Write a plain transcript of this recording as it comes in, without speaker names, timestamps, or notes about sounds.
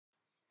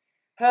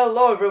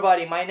Hello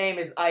everybody, my name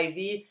is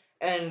Ivy,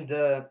 and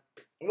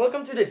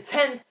welcome to the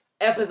 10th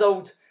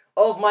episode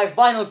of my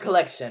vinyl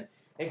collection.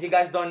 If you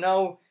guys don't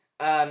know,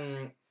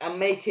 I'm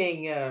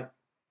making a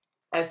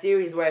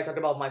series where I talk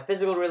about my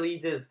physical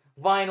releases,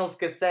 vinyls,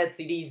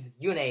 cassettes, CDs,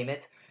 you name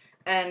it.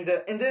 And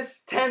in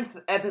this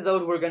 10th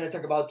episode, we're gonna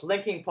talk about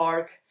Linkin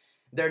Park,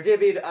 their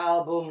debut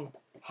album,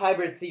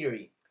 Hybrid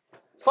Theory.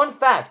 Fun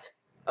fact!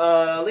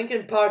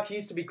 Linkin Park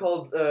used to be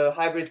called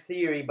Hybrid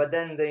Theory, but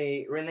then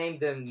they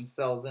renamed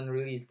themselves and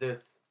released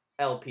this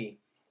LP.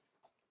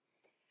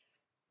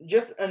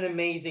 Just an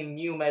amazing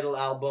new metal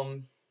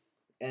album,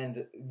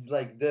 and it's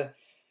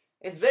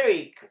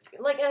very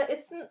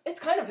it's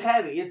kind of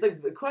heavy. It's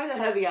quite a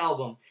heavy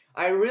album.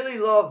 I really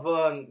love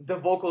the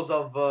vocals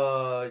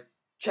of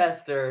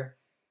Chester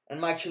and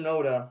Mike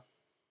Shinoda.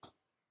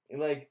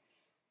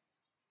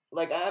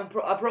 I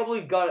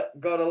probably got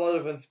a lot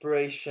of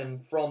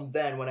inspiration from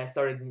then when I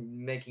started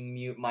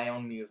making my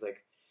own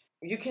music.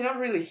 You cannot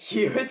really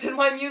hear it in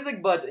my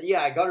music, but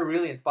yeah, I got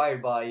really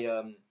inspired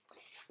by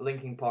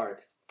Linkin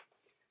Park.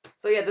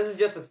 So yeah, this is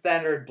just a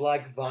standard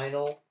black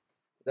vinyl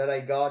that I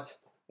got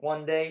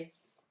one day.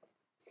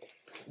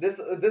 This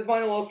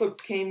vinyl also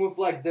came with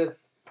like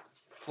this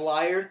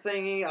flyer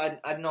thingy. I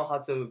don't know how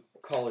to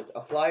call it,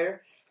 a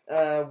flyer,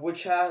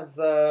 which has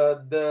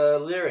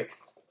the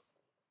lyrics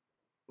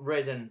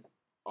written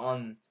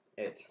on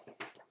it.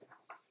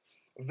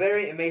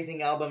 Very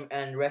amazing album,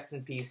 and rest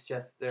in peace,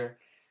 Chester.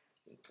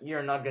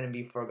 You're not gonna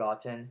be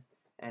forgotten.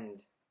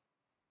 And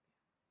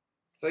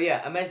so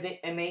yeah,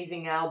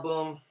 amazing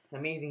album,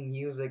 amazing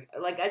music.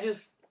 I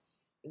just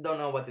don't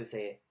know what to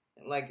say.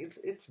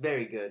 It's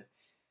very good,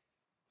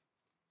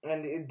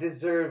 and it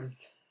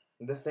deserves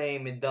the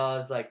fame it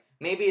does.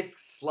 Maybe it's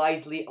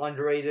slightly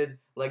underrated,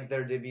 like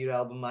their debut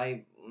album.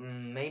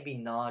 Maybe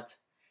not.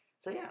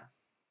 So yeah.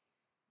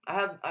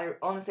 I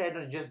honestly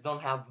just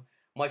don't have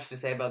much to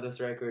say about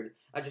this record.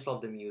 I just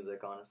love the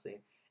music,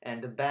 honestly,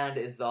 and the band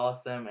is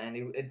awesome, and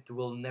it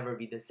will never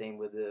be the same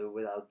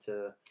without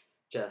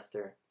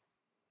Chester.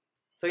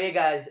 So yeah,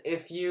 guys,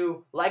 if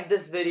you like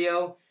this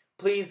video,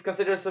 please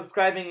consider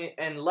subscribing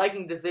and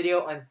liking this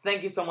video, and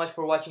thank you so much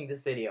for watching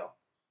this video.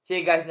 See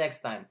you guys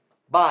next time.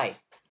 Bye.